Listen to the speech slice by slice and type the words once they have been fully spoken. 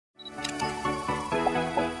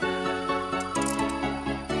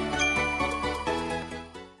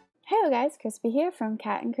guys, Crispy here from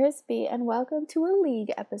Cat and Crispy, and welcome to a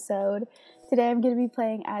League episode. Today I'm going to be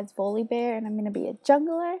playing as Volibear, and I'm going to be a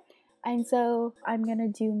jungler, and so I'm going to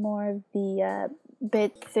do more of the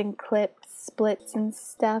bits and clips, splits and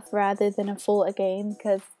stuff rather than a full game,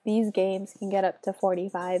 because these games can get up to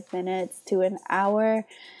 45 minutes to an hour,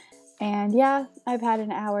 and yeah, I've had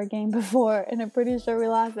an hour game before, and I'm pretty sure we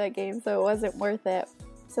lost that game, so it wasn't worth it.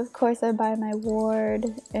 So of course I buy my ward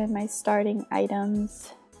and my starting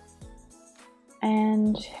items.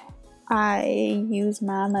 And I use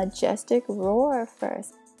my majestic roar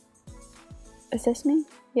first. Assist me?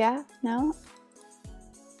 Yeah? No?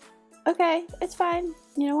 Okay, it's fine.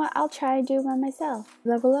 You know what? I'll try and do it by myself.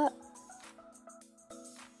 Level up.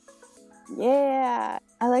 Yeah!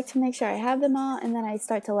 I like to make sure I have them all, and then I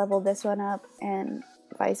start to level this one up, and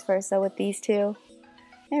vice versa with these two.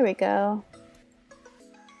 There we go.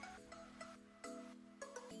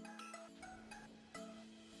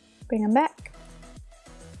 Bring them back.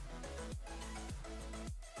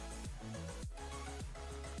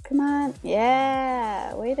 Come on.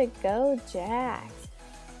 Yeah! Way to go, Jack.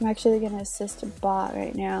 I'm actually going to assist a bot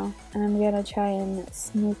right now. And I'm going to try and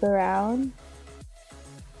sneak around.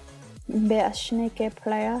 Be a sneaky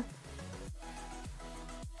player.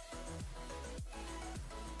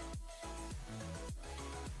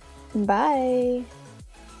 Bye!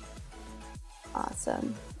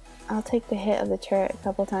 Awesome. I'll take the hit of the turret a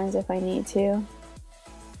couple times if I need to.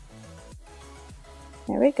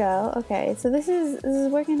 There we go. Okay, so this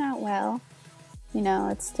is working out well. You know,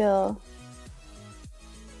 it's still...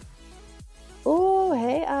 Ooh,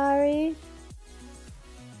 hey Ari.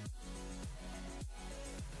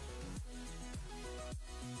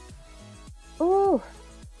 Ooh.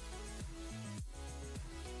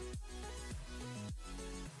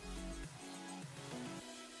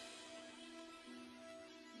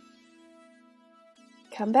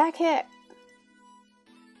 Come back here.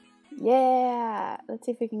 Yeah! Let's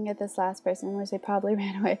see if we can get this last person, which they probably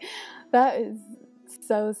ran away. That is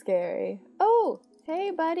so scary. Oh! Hey,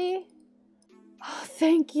 buddy! Oh,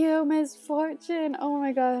 thank you, Miss Fortune! Oh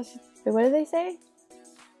my gosh. Wait, what did they say?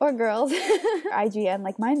 Or girls. IGN,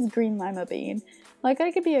 like mine's Green Lima Bean. Like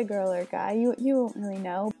I could be a girl or a guy. You won't really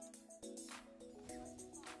know.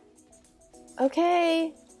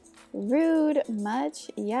 Okay. Rude much?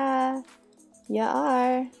 Yeah. You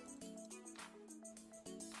are.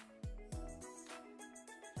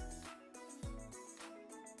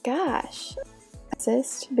 Gosh.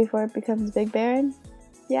 Assist before it becomes Big Baron?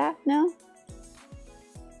 Yeah? No?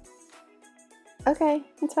 Okay,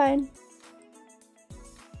 that's fine.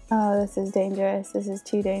 Oh, this is dangerous. This is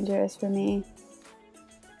too dangerous for me.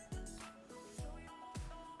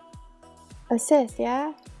 Assist,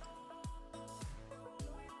 yeah?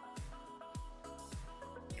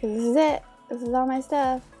 Because this is it. This is all my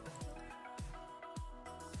stuff.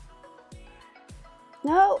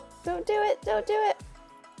 No! Don't do it! Don't do it!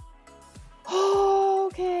 Oh,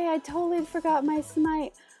 okay, I totally forgot my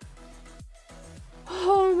smite.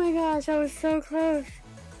 Oh my gosh, I was so close.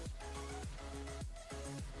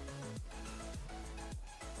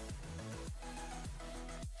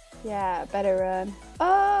 Yeah, better run.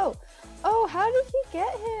 Oh! Oh, how did he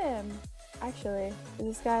get him? Actually, is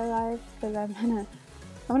this guy alive? Because I'm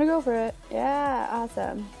gonna go for it. Yeah,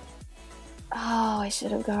 awesome. Oh, I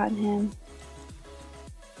should have gotten him.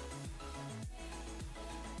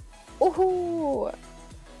 Ooh!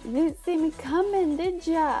 You didn't see me coming, did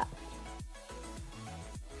ya?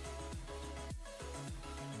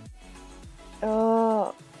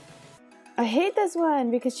 Oh. I hate this one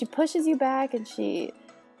because she pushes you back and she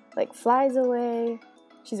like flies away.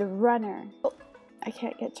 She's a runner. Oh, I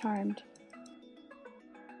can't get charmed.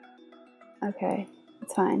 Okay,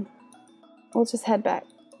 it's fine. We'll just head back.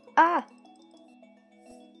 Ah!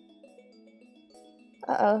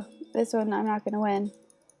 Uh-oh. This one I'm not gonna win.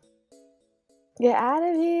 Get out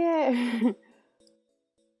of here!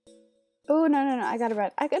 Oh, no, I gotta run.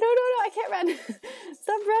 No, I can't run!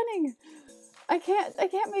 Stop running! I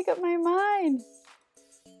can't make up my mind!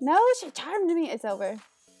 No, she charmed me! It's over.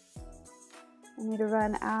 I need to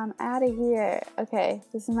run out of here. Okay,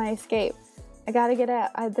 this is my escape. I gotta get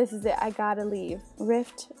out. This is it. I gotta leave.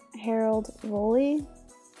 Rift Herald Volley.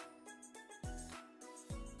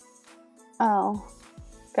 Oh.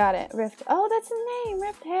 Got it. Rift. Oh, that's his name.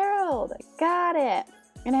 Rift Herald. Got it.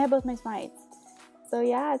 And I have both my smites. So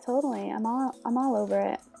yeah, totally. I'm all over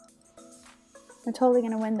it. We're totally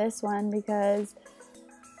gonna win this one because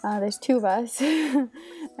there's two of us and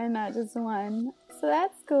not just one. So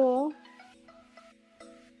that's cool.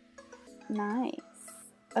 Nice.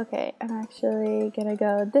 Okay, I'm actually gonna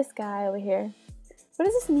go this guy over here. What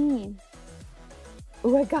does this mean?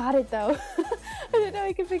 Oh, I got it though. I didn't know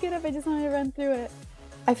I could pick it up. I just wanted to run through it.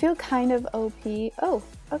 I feel kind of OP. Oh,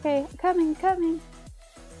 okay. Coming.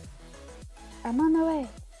 I'm on the way.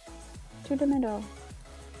 To the middle.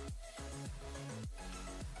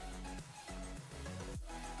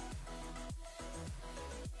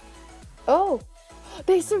 Oh,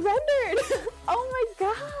 they surrendered. Oh my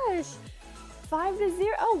gosh. 5-0.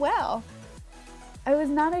 Oh, wow. I was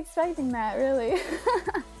not expecting that, really.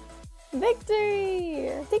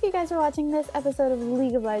 Victory! Thank you guys for watching this episode of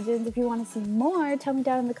League of Legends. If you want to see more, tell me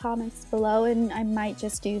down in the comments below and I might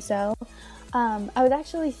just do so. I was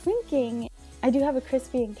actually thinking, I do have a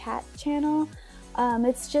Crispy and Cat channel.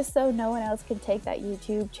 It's just so no one else can take that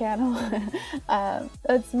YouTube channel.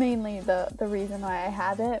 That's mainly the reason why I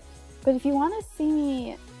have it. But if you want to see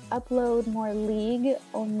me upload more League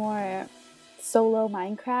or more solo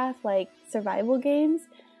Minecraft, like survival games,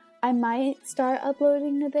 I might start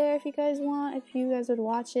uploading to there if you guys want, if you guys would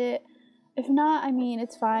watch it. If not, I mean,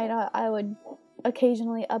 it's fine. I would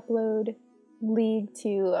occasionally upload League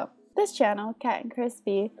to this channel, Cat and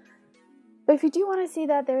Crispy. But if you do want to see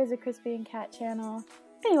that, there is a Crispy and Cat channel.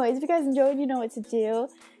 Anyways, if you guys enjoyed, you know what to do.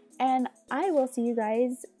 And I will see you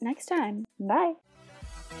guys next time. Bye!